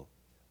struggle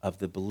of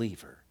the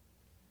believer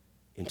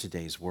in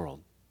today's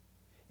world.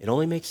 It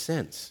only makes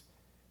sense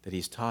that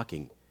he's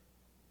talking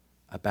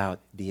about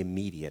the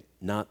immediate,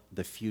 not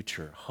the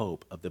future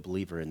hope of the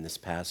believer in this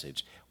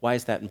passage. Why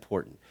is that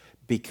important?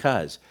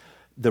 Because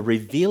the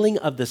revealing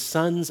of the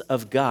sons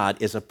of God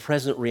is a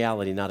present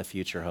reality, not a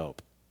future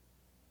hope.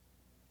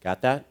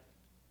 Got that?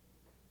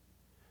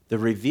 The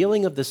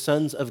revealing of the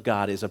sons of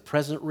God is a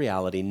present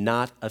reality,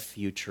 not a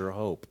future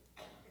hope.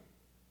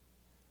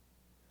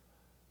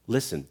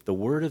 Listen, the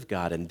Word of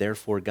God, and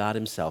therefore God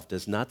himself,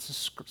 does not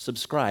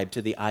subscribe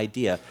to the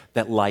idea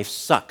that life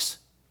sucks.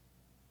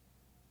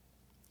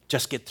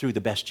 Just get through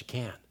the best you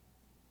can.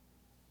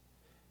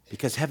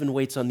 Because heaven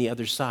waits on the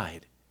other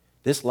side.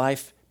 This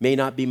life may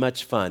not be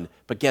much fun,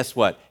 but guess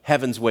what?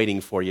 Heaven's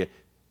waiting for you,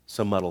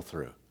 so muddle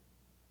through.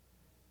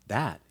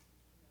 That,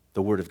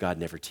 the Word of God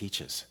never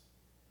teaches.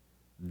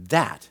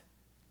 That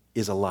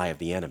is a lie of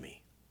the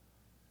enemy.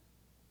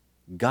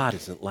 God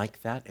isn't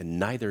like that, and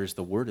neither is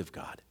the Word of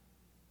God.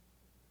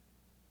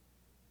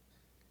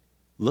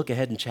 Look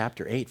ahead in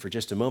chapter 8 for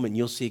just a moment, and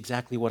you'll see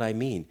exactly what I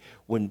mean.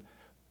 When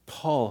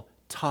Paul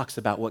talks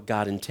about what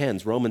God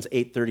intends, Romans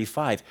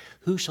 8:35,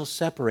 who shall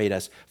separate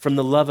us from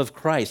the love of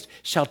Christ?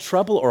 Shall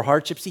trouble or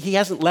hardship? See, he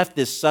hasn't left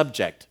this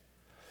subject.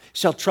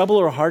 Shall trouble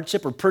or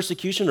hardship or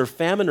persecution or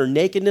famine or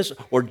nakedness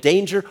or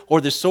danger or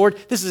the sword?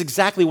 This is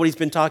exactly what he's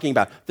been talking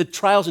about, the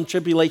trials and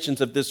tribulations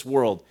of this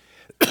world.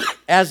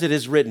 As it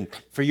is written,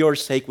 for your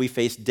sake we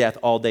face death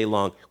all day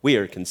long. We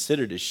are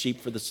considered as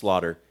sheep for the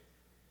slaughter.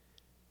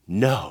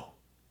 No.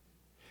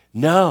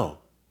 No.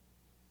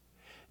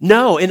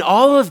 No, in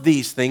all of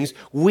these things,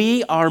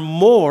 we are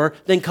more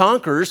than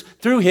conquerors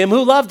through him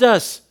who loved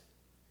us.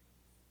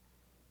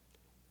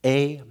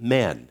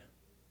 Amen.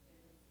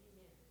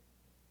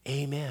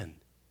 Amen.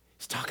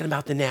 He's talking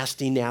about the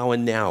nasty now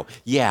and now.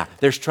 Yeah,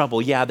 there's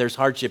trouble. Yeah, there's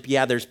hardship.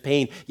 Yeah, there's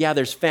pain. Yeah,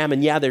 there's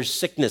famine. Yeah, there's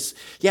sickness.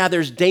 Yeah,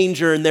 there's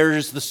danger, and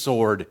there's the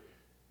sword.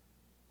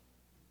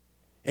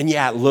 And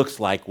yeah, it looks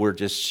like we're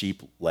just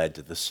sheep led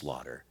to the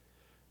slaughter.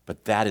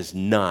 But that is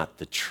not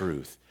the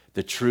truth.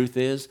 The truth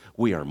is,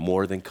 we are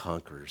more than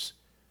conquerors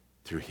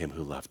through him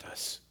who loved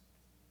us.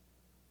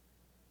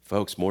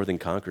 Folks, more than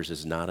conquerors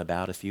is not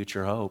about a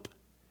future hope.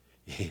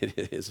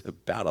 It is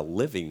about a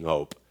living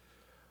hope,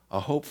 a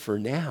hope for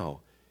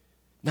now.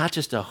 Not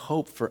just a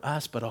hope for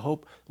us, but a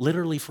hope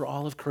literally for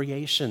all of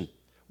creation.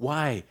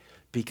 Why?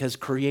 Because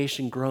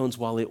creation groans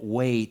while it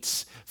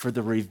waits for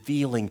the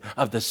revealing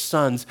of the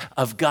sons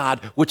of God,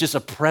 which is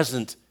a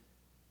present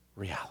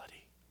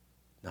reality,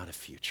 not a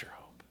future hope.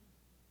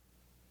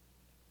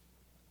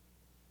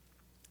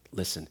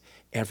 Listen,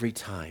 every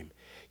time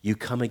you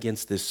come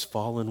against this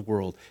fallen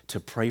world to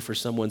pray for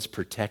someone's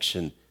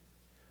protection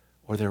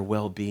or their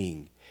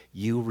well-being,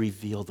 you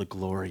reveal the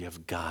glory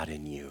of God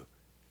in you.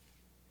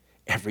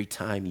 Every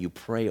time you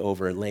pray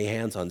over and lay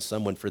hands on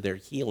someone for their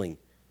healing,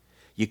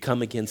 you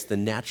come against the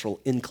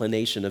natural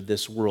inclination of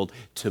this world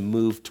to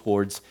move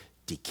towards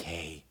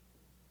decay.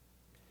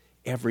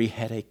 Every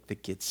headache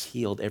that gets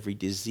healed, every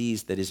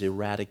disease that is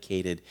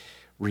eradicated,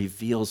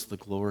 reveals the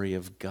glory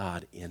of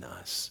God in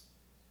us.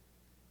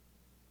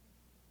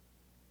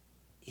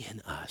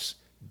 In us,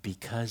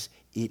 because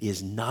it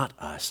is not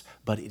us,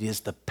 but it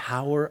is the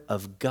power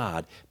of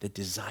God that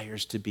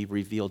desires to be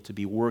revealed, to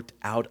be worked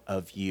out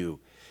of you.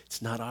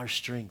 It's not our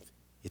strength,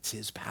 it's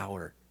his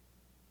power.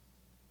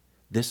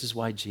 This is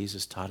why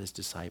Jesus taught his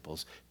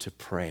disciples to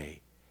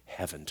pray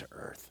heaven to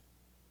earth.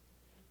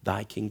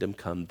 Thy kingdom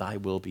come, thy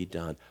will be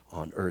done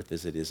on earth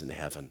as it is in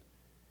heaven.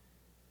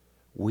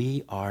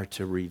 We are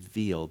to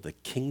reveal the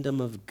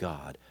kingdom of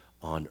God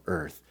on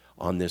earth,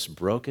 on this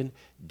broken,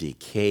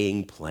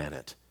 decaying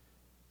planet.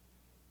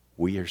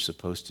 We are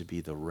supposed to be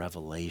the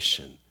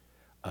revelation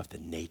of the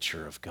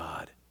nature of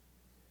God,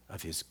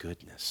 of his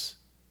goodness,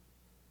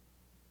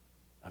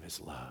 of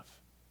his love.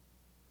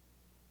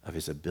 of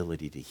his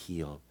ability to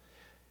heal.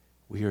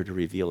 We are to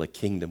reveal a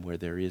kingdom where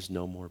there is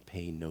no more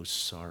pain, no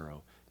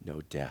sorrow,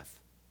 no death,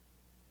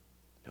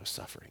 no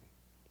suffering.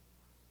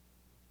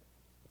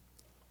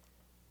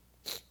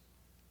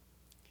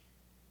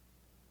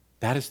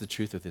 That is the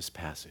truth of this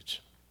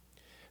passage.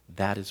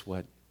 That is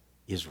what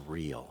is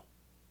real.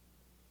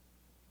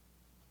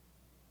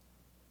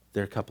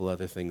 There are a couple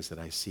other things that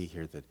I see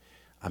here that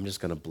I'm just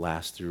going to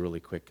blast through really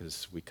quick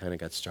because we kind of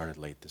got started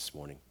late this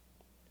morning.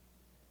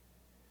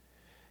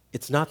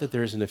 It's not that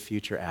there isn't a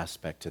future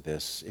aspect to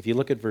this. If you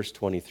look at verse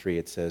 23,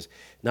 it says,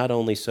 "Not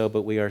only so,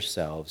 but we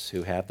ourselves,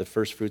 who have the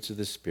first fruits of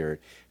the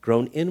Spirit,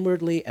 groan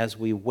inwardly as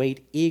we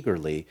wait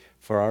eagerly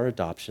for our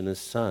adoption as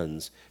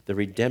sons, the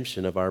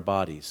redemption of our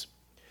bodies."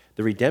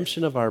 The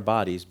redemption of our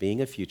bodies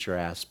being a future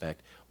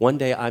aspect. One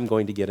day I'm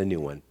going to get a new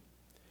one.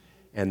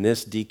 And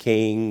this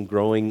decaying,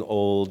 growing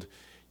old,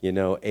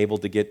 able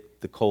to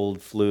get the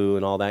cold, flu,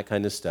 and all that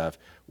kind of stuff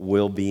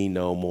will be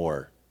no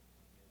more.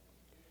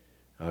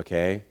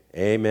 Okay?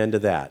 Amen to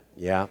that.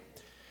 Yeah.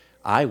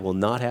 I will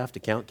not have to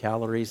count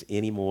calories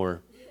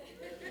anymore.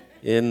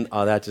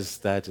 That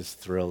just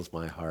thrills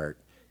my heart,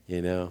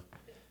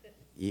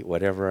 Eat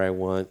whatever I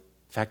want.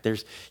 In fact,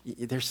 there's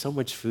so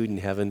much food in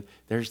heaven.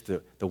 There's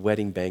the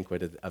wedding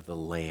banquet of the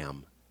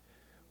Lamb,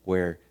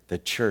 where the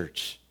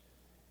church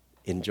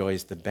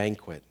enjoys the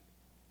banquet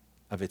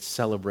of its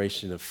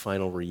celebration of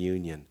final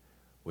reunion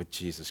with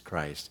Jesus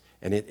Christ.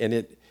 And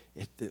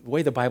the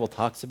way the Bible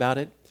talks about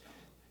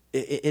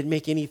it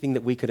make anything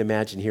that we could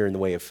imagine here in the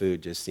way of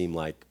food just seem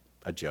like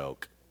a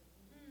joke.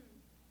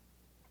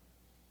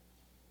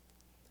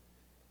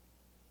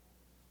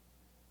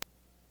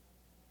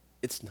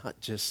 It's not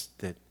just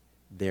that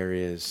there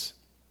is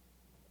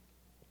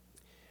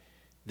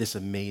this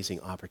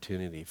amazing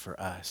opportunity for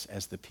us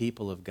as the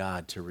people of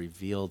God to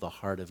reveal the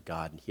heart of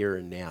God here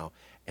and now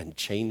and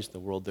change the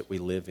world that we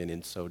live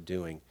in so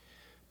doing.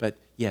 But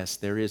yes,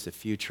 there is a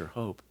future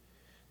hope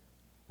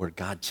where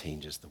God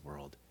changes the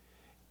world.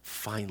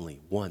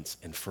 Finally, once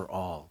and for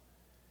all,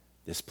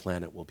 this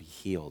planet will be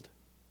healed.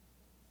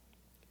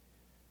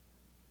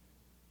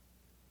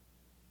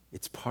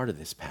 It's part of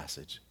this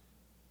passage,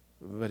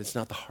 but it's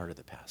not the heart of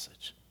the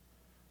passage.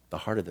 The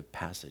heart of the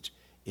passage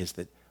is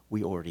that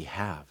we already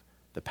have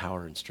the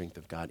power and strength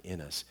of God in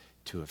us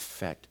to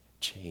effect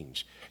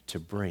change, to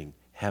bring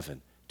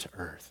heaven to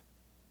earth.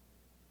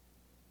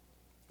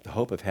 The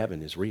hope of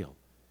heaven is real.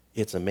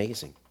 It's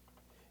amazing.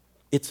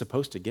 It's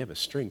supposed to give us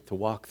strength to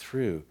walk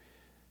through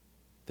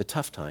the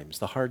tough times,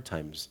 the hard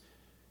times,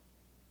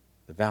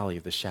 the valley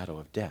of the shadow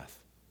of death.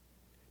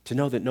 To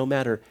know that no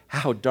matter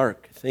how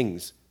dark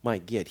things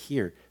might get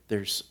here,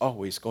 there's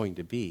always going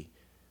to be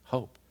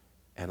hope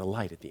and a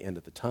light at the end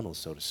of the tunnel,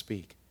 so to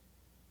speak.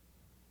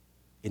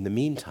 In the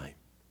meantime,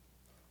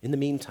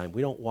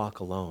 we don't walk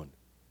alone.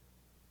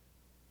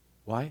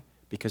 Why?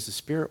 Because the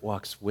Spirit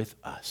walks with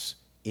us,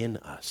 in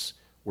us,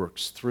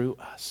 works through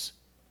us.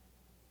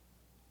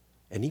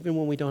 And even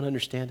when we don't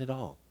understand it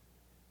all,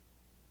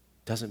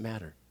 doesn't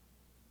matter.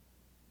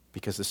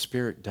 Because the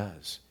Spirit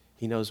does.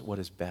 He knows what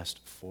is best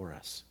for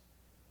us.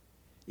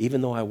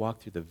 Even though I walk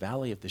through the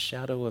valley of the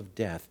shadow of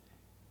death,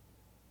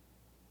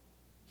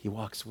 He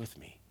walks with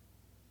me.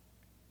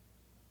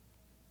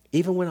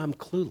 Even when I'm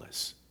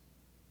clueless,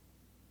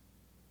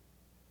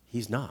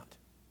 He's not.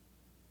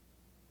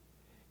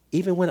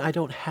 Even when I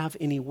don't have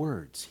any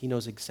words, He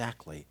knows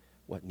exactly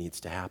what needs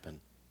to happen.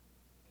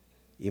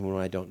 Even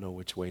when I don't know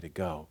which way to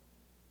go,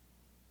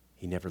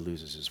 He never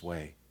loses His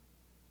way.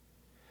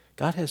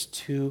 God has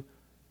two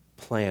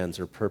plans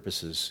or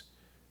purposes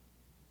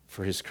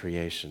for His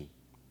creation.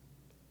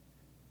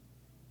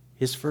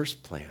 His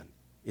first plan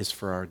is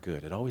for our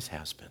good. It always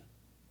has been.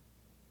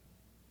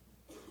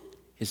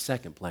 His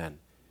second plan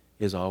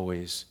is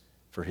always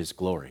for His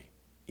glory.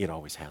 It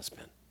always has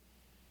been.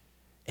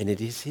 And it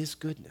is His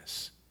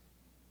goodness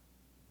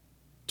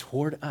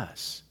toward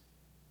us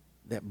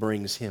that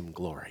brings Him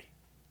glory.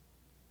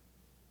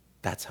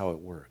 That's how it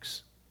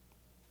works.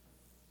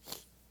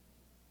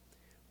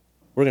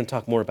 We're going to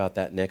talk more about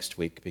that next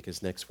week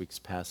because next week's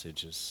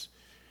passage is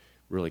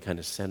really kind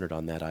of centered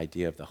on that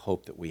idea of the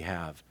hope that we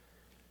have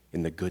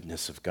in the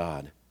goodness of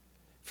God.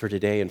 For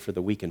today and for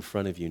the week in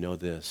front of you, know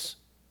this.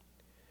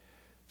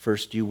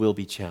 First, you will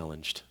be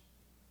challenged.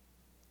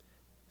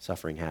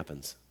 Suffering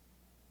happens.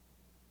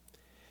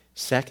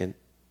 Second,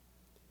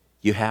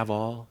 you have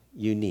all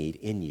you need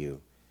in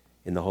you,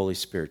 in the Holy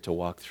Spirit, to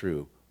walk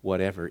through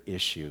whatever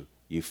issue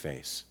you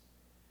face.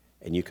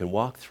 And you can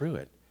walk through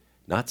it,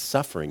 not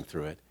suffering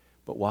through it,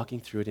 but walking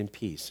through it in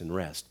peace and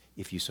rest,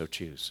 if you so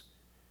choose,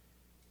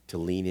 to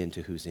lean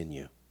into who's in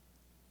you.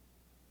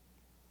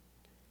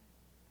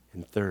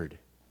 And third,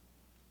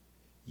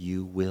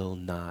 you will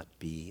not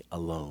be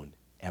alone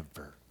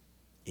ever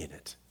in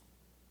it.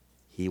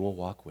 He will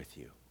walk with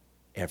you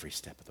every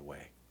step of the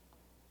way.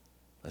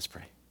 Let's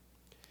pray.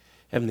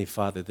 Heavenly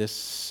Father,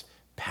 this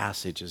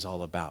passage is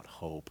all about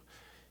hope,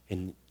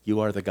 and you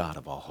are the God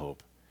of all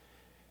hope.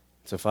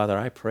 So, Father,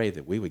 I pray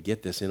that we would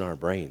get this in our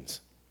brains.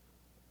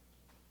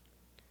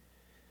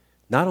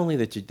 Not only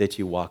that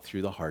you walk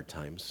through the hard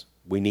times,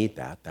 We need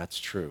that. That's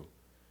true.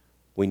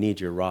 We need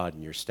your rod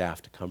and your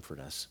staff to comfort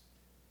us.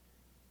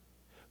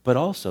 But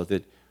also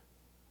that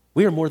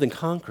we are more than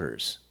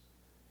conquerors.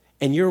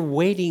 And you're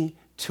waiting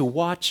to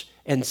watch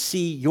and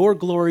see your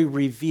glory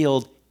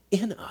revealed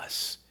in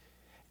us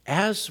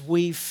as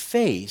we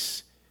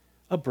face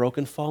a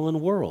broken,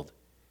 fallen world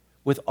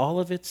with all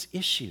of its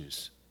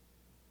issues,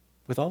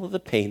 with all of the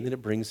pain that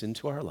it brings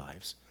into our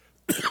lives.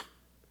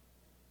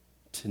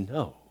 To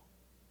know,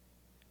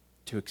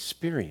 to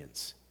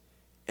experience,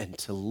 and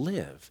to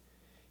live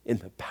in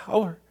the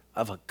power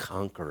of a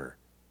conqueror.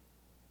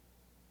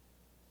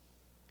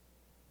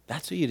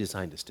 That's who you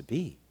designed us to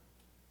be.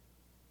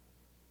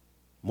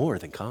 More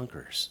than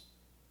conquerors.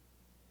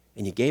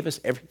 And you gave us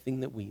everything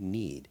that we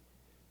need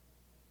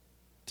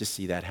to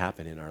see that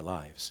happen in our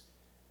lives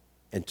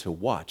and to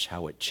watch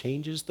how it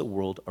changes the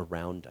world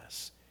around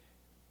us.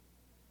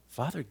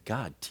 Father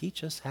God,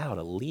 teach us how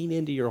to lean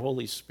into your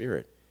Holy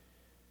Spirit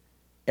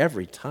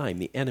every time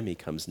the enemy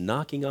comes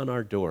knocking on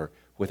our door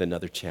with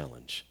another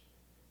challenge.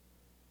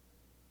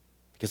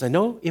 Because I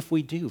know if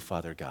we do,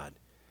 Father God,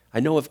 I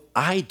know if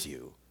I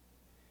do,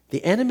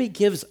 the enemy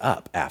gives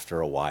up after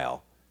a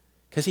while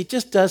because he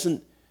just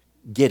doesn't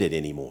get it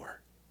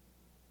anymore.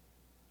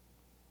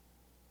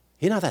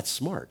 He's not that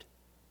smart.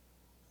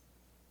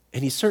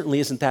 And he certainly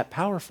isn't that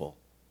powerful.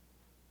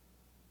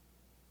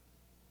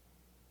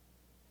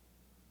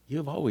 You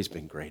have always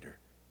been greater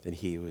than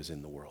he who is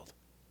in the world.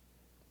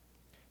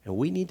 And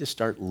we need to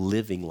start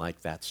living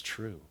like that's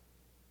true.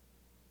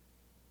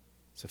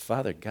 So,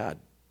 Father God,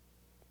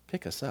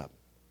 pick us up,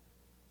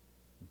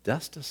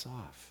 dust us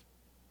off,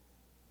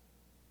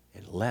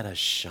 and let us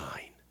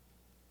shine.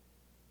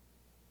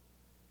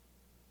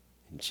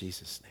 In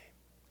Jesus'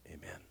 name,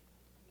 amen.